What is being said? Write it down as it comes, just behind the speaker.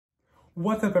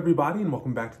What's up everybody and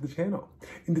welcome back to the channel.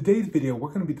 In today's video, we're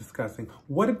going to be discussing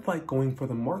what it's like going for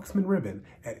the Marksman Ribbon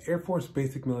at Air Force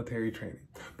Basic Military Training.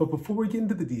 But before we get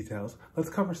into the details, let's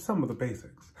cover some of the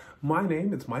basics. My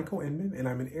name is Michael Inman and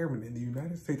I'm an airman in the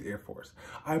United States Air Force.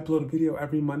 I upload a video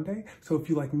every Monday, so if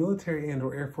you like military and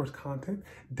or Air Force content,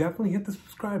 definitely hit the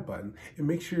subscribe button and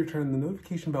make sure you're turning the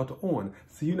notification bell to on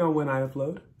so you know when I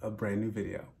upload a brand new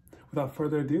video. Without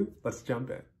further ado, let's jump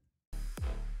in.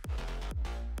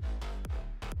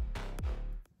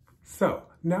 So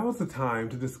now is the time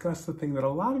to discuss the thing that a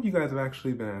lot of you guys have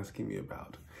actually been asking me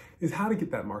about, is how to get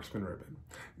that Marksman Ribbon.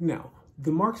 Now,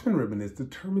 the Marksman Ribbon is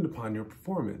determined upon your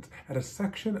performance at a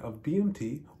section of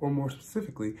BMT, or more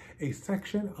specifically, a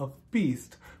section of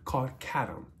BEAST called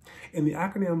CATM. And the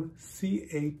acronym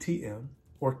CATM,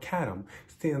 or CATM,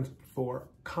 stands for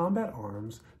Combat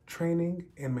Arms, Training,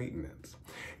 and Maintenance.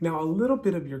 Now, a little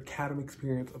bit of your CATM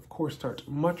experience, of course, starts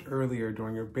much earlier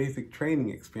during your basic training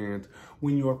experience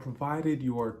when you are provided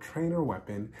your trainer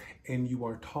weapon and you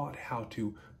are taught how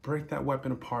to break that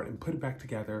weapon apart and put it back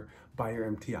together by your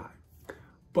MTI.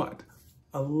 But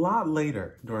a lot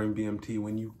later during BMT,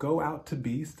 when you go out to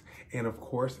BEAST, and of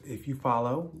course, if you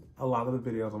follow a lot of the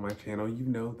videos on my channel, you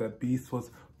know that BEAST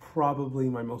was probably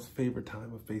my most favorite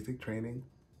time of basic training.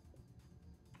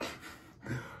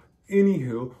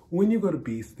 Anywho, when you go to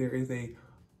BEAST, there is a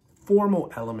formal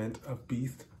element of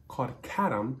BEAST called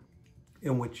CATM,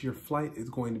 in which your flight is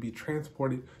going to be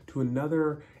transported to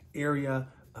another area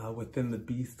within the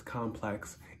BEAST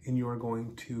complex, and you are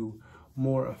going to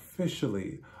more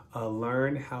officially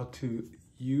learn how to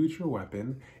use your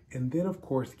weapon, and then of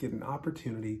course get an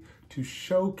opportunity to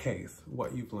showcase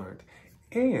what you've learned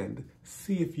and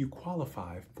see if you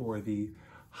qualify for the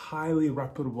highly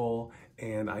reputable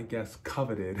and I guess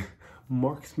coveted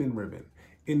Marksman Ribbon,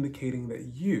 indicating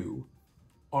that you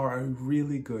are a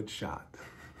really good shot.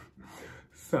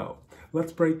 So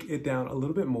let's break it down a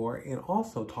little bit more and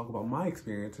also talk about my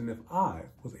experience and if I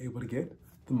was able to get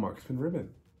the Marksman Ribbon.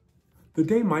 The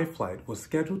day my flight was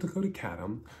scheduled to go to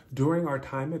CATM during our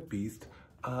time at BEAST,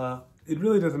 it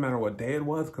really doesn't matter what day it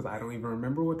was because I don't even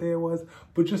remember what day it was,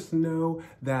 but just know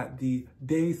that the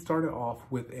day started off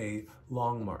with a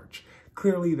long march.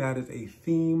 Clearly that is a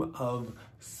theme of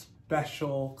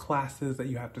special classes that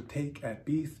you have to take at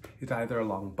BEAST. It's either a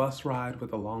long bus ride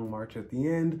with a long march at the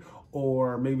end,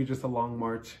 or maybe just a long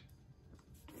march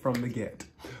from the get.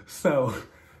 So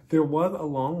there was a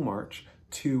long march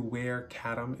to where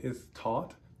CATM is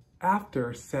taught.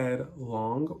 After said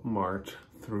long march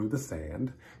through the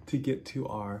sand to get to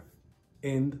our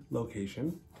end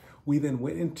location, we then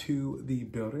went into the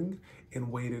building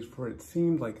and waited for, it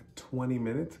seemed like 20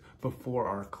 minutes before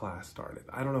our class started.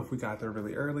 I don't know if we got there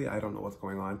really early, I don't know what's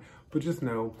going on, but just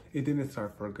know it didn't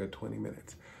start for a good 20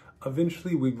 minutes.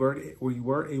 Eventually, we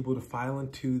were able to file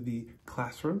into the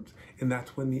classrooms, and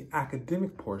that's when the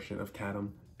academic portion of CATM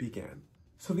began.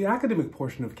 So the academic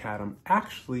portion of CATM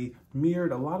actually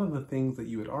mirrored a lot of the things that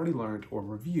you had already learned or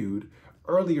reviewed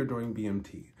earlier during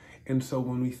BMT. And so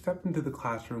when we stepped into the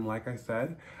classroom, like I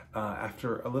said,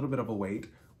 after a little bit of a wait,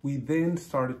 we then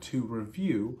started to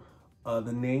review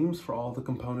the names for all the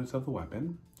components of the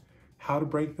weapon, how to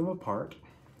break them apart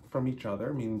from each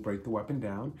other, meaning break the weapon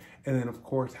down, and then of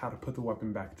course, how to put the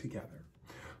weapon back together.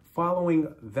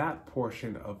 Following that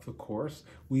portion of the course,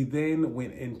 we then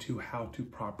went into how to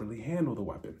properly handle the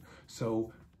weapon.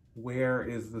 So where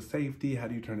is the safety? How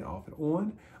do you turn it off and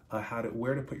on?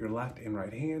 Where to put your left and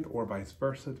right hand, or vice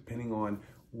versa, depending on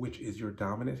which is your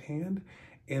dominant hand.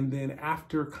 And then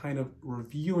after kind of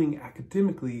reviewing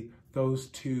academically those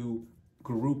two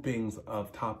groupings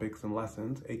of topics and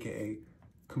lessons, aka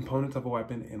components of a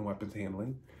weapon and weapons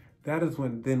handling, that is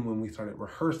when we started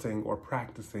rehearsing or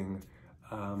practicing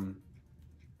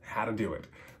how to do it.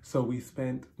 So we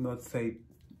spent, let's say,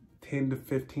 10 to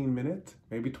 15 minutes,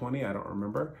 maybe 20, I don't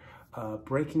remember,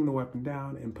 breaking the weapon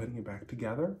down and putting it back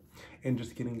together and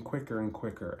just getting quicker and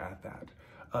quicker at that.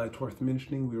 It's worth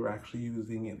mentioning we were actually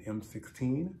using an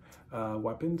M16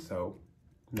 weapon, so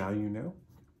now you know.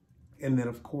 And then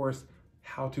of course,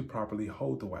 how to properly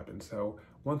hold the weapon. So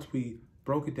once we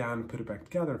broke it down and put it back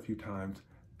together a few times,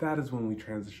 that is when we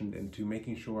transitioned into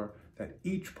making sure that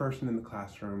each person in the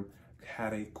classroom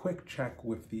had a quick check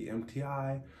with the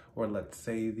MTI, or let's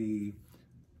say the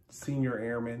senior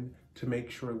airman, to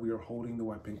make sure we were holding the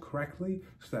weapon correctly,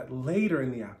 so that later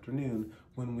in the afternoon,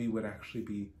 when we would actually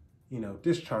be,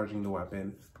 discharging the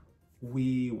weapon,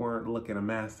 we weren't looking a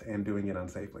mess and doing it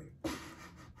unsafely.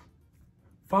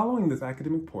 Following this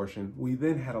academic portion, we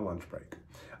then had a lunch break.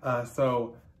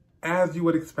 So as you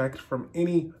would expect from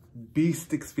any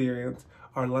BEAST experience,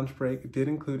 our lunch break did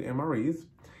include MREs,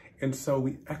 And so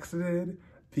we exited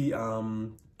the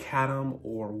CATM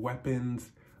or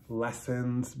weapons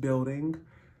lessons building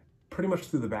pretty much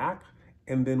through the back.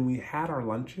 And then we had our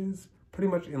lunches pretty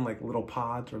much in like little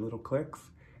pods or little cliques,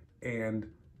 and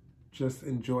just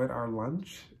enjoyed our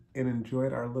lunch and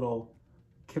enjoyed our little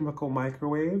chemical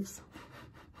microwaves.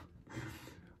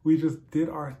 We just did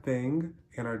our thing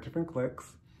in our different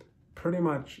cliques, pretty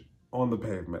much on the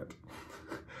pavement.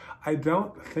 I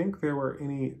don't think there were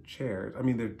any chairs. I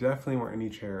mean, there definitely weren't any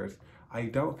chairs. I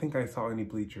don't think I saw any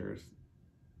bleachers.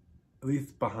 At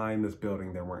least behind this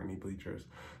building, there weren't any bleachers.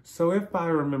 So if I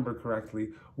remember correctly,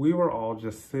 we were all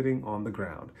just sitting on the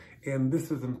ground. And this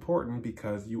is important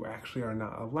because you actually are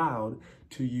not allowed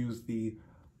to use the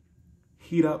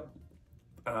heat up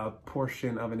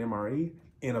portion of an MRE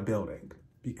in a building,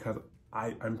 because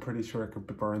I'm pretty sure it could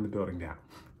burn the building down.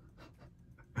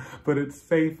 But it's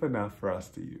safe enough for us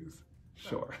to use,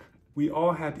 sure. We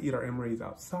all had to eat our MREs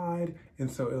outside, and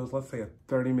so it was, let's say, a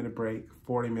 30-minute break,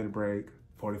 40-minute break,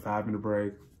 45-minute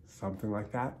break, something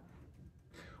like that,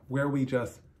 where we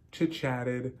just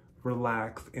chit-chatted,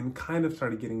 relaxed, and kind of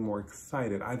started getting more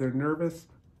excited, either nervous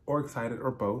or excited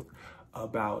or both,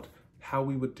 about how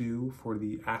we would do for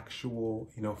the actual,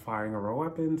 firing of our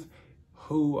weapons,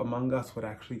 who among us would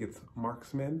actually get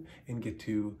marksman and get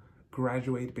to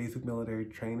graduate basic military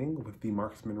training with the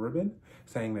Marksman Ribbon,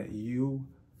 saying that you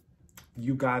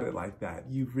got it like that.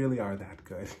 You really are that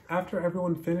good. After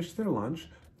everyone finished their lunch,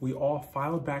 we all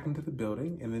filed back into the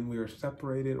building, and then we were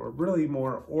separated, or really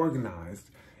more organized,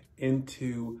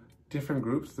 into different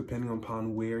groups depending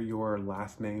upon where your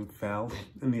last name fell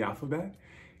in the alphabet.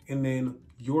 And then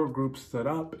your group stood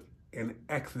up and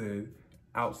exited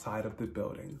outside of the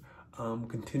building.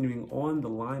 Continuing on the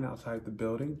line outside the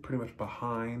building, pretty much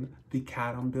behind the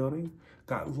CATM building,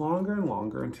 got longer and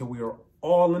longer until we were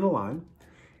all in a line.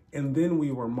 And then we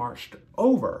were marched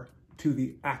over to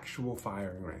the actual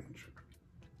firing range.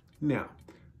 Now,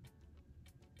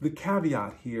 the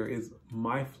caveat here is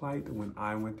my flight, when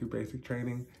I went through basic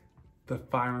training, the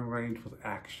firing range was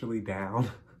actually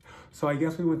down. So I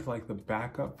guess we went to like the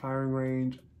backup firing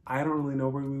range. I don't really know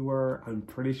where we were. I'm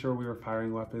pretty sure we were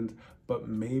firing weapons, but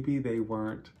maybe they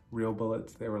weren't real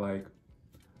bullets. They were like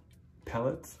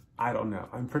pellets. I don't know.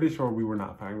 I'm pretty sure we were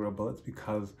not firing real bullets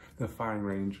because the firing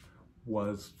range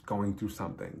was going through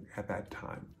something at that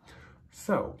time.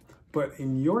 So, but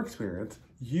in your experience,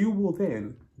 you will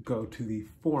then go to the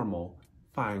formal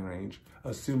firing range,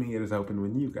 assuming it is open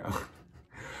when you go.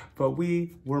 But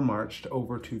we were marched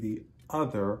over to the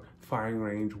other firing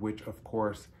range, which of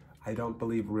course, I don't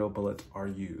believe real bullets are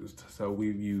used. So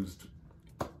we used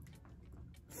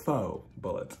faux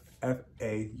bullets,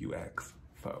 F-A-U-X,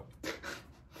 faux.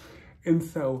 And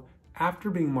so after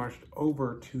being marched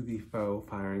over to the faux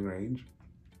firing range,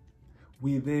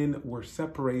 we then were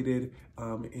separated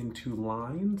into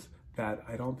lines that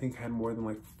I don't think had more than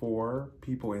like 4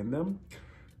 people in them,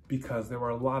 because there were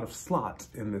a lot of slots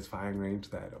in this firing range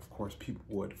that of course people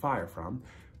would fire from.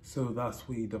 So thus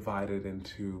we divided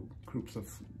into groups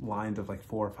of lines of like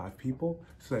 4 or 5 people,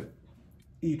 so that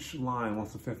each line,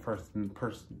 once the 5th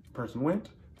person went,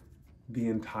 the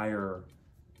entire,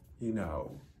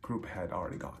 group had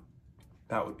already gone.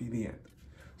 That would be the end.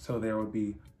 So there would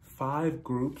be 5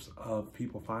 groups of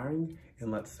people firing,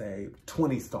 and let's say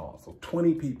 20 stalls. So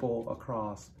 20 people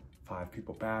across, 5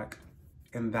 people back,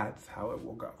 and that's how it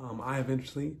will go. I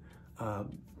eventually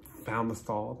found the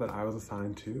stall that I was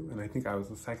assigned to, and I think I was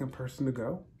the 2nd person to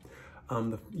go.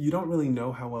 You don't really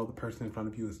know how well the person in front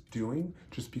of you is doing,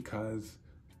 just because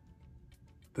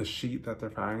the sheet that they're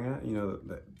firing at,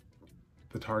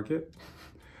 the target,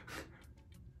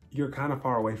 you're kind of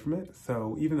far away from it.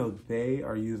 So even though they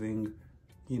are using,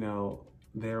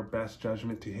 their best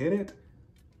judgment to hit it,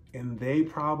 and they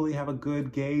probably have a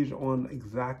good gauge on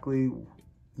exactly,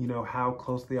 how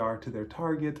close they are to their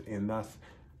target, and thus,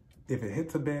 if it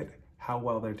hits a bit, how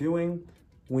well they're doing.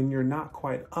 When you're not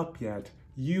quite up yet,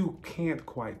 you can't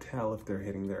quite tell if they're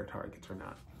hitting their targets or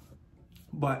not.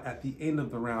 But at the end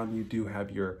of the round, you do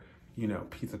have your,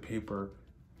 piece of paper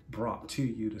brought to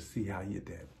you to see how you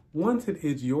did. Once it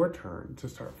is your turn to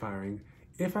start firing,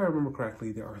 if I remember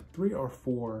correctly, there are 3 or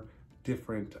 4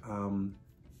 different,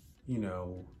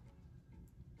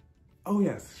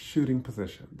 shooting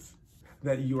positions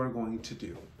that you are going to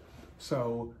do.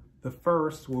 So the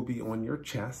first will be on your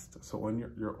chest. So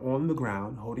you're on the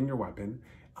ground holding your weapon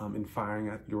and firing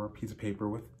at your piece of paper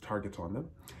with targets on them.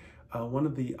 One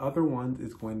of the other ones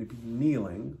is going to be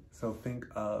kneeling. So think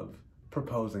of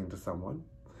proposing to someone.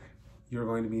 You're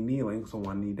going to be kneeling, so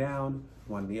 1 knee down,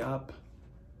 1 knee up,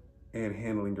 and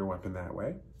handling your weapon that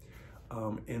way.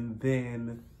 And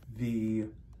then the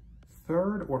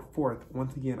third or fourth,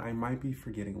 once again, I might be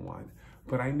forgetting one,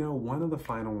 but I know one of the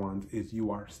final ones is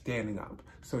you are standing up.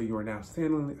 So you are now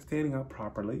standing up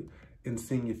properly and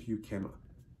seeing if you can,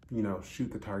 you know,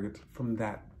 shoot the target from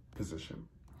that position.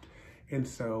 And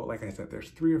so, like I said, there's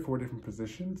 3 or 4 different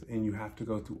positions and you have to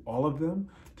go through all of them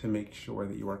to make sure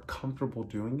that you are comfortable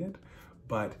doing it.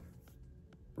 But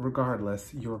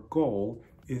regardless, your goal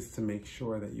is to make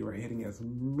sure that you are hitting as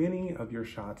many of your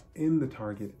shots in the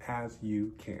target as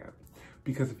you can.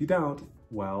 Because if you don't,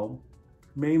 well,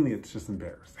 mainly it's just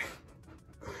embarrassing.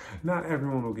 Not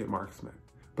everyone will get marksman,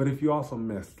 but if you also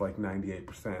miss like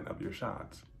 98% of your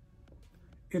shots,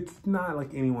 it's not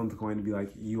like anyone's going to be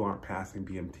like, you aren't passing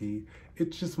BMT.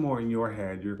 It's just more in your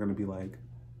head, you're gonna be like,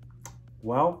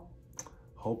 well,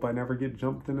 hope I never get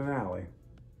jumped in an alley.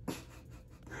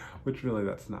 Which really,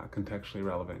 that's not contextually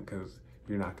relevant because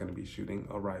you're not gonna be shooting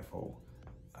a rifle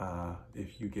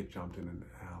if you get jumped in an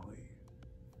alley.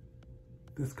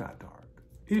 This got dark.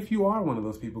 If you are one of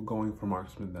those people going for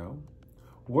marksman though,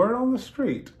 word on the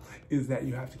street is that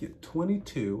you have to get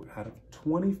 22 out of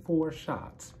 24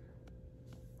 shots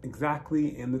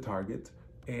exactly in the target,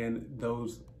 and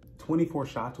those 24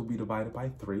 shots will be divided by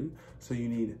 3. So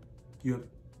you have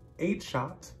 8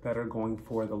 shots that are going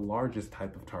for the largest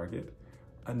type of target,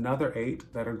 another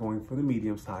 8 that are going for the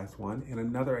medium-sized one, and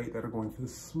another 8 that are going for the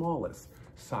smallest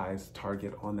size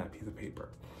target on that piece of paper.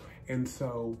 And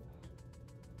so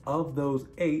of those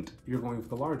 8, you're going for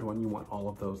the large one, you want all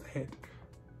of those hit.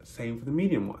 Same for the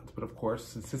medium ones, but of course,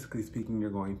 statistically speaking,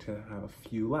 you're going to have a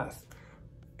few less.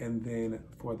 And then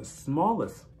for the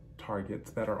smallest targets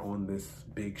that are on this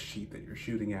big sheet that you're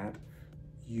shooting at,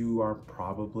 you are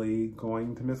probably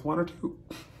going to miss 1 or 2.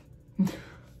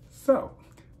 So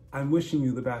I'm wishing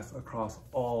you the best across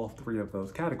all 3 of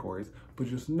those categories, but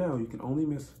just know you can only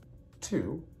miss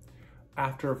 2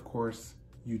 after, of course,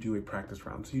 you do a practice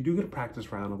round. So you do get a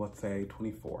practice round of, let's say,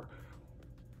 24,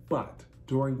 but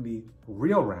during the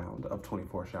real round of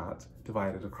 24 shots,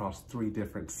 divided across 3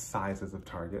 different sizes of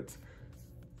targets,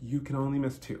 you can only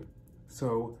miss 2.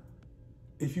 So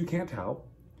if you can't tell,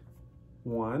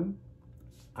 1,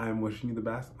 I'm wishing you the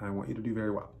best. I want you to do very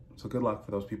well. So good luck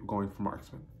for those people going for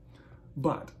marksman.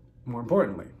 But more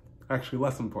importantly, actually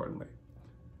less importantly,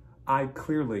 I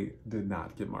clearly did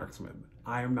not get marksman.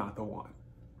 I am not the one.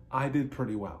 I did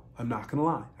pretty well. I'm not gonna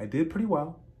lie. I did pretty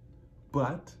well,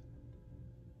 but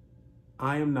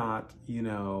I am not, you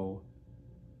know,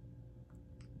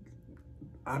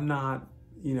 I'm not,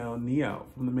 you know, Neo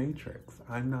from the Matrix.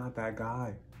 I'm not that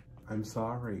guy. I'm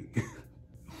sorry.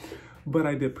 But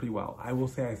I did pretty well. I will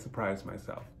say I surprised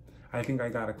myself. I think I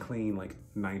got a clean like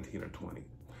 19 or 20.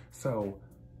 So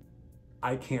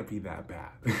I can't be that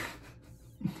bad.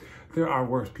 There are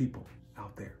worse people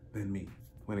out there than me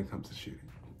when it comes to shooting.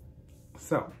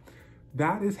 So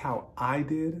that is how I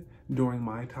did during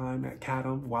my time at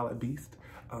CATM while at Beast.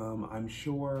 I'm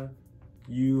sure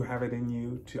you have it in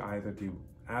you to either do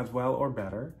as well or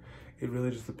better. It really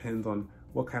just depends on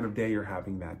what kind of day you're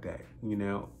having that day. You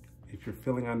know, if you're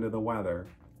feeling under the weather,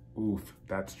 oof,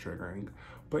 that's triggering.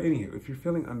 But anywho, if you're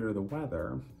feeling under the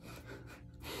weather,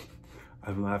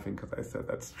 I'm laughing because I said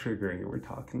that's triggering and we're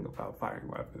talking about firing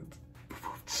weapons.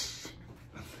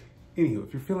 Anywho,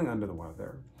 if you're feeling under the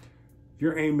weather,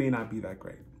 your aim may not be that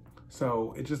great.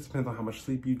 So it just depends on how much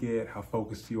sleep you get, how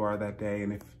focused you are that day,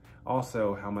 and if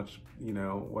also how much, you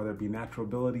know, whether it be natural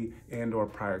ability and or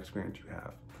prior experience you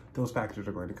have. Those factors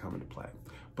are going to come into play.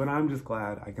 But I'm just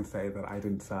glad I can say that I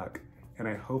didn't suck, and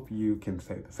I hope you can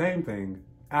say the same thing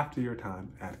after your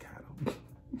time at CATM.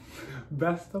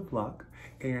 Best of luck,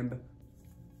 and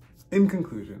in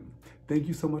conclusion, thank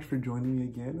you so much for joining me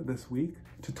again this week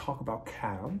to talk about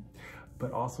CATM,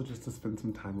 but also just to spend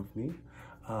some time with me.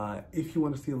 If you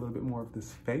want to see a little bit more of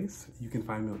this face, you can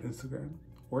find me on Instagram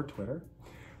or Twitter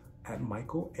at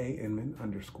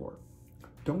 @MichaelAInman_.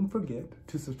 Don't forget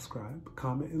to subscribe,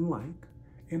 comment, and like.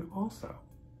 And also,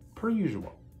 per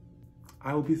usual,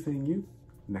 I will be seeing you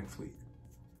next week.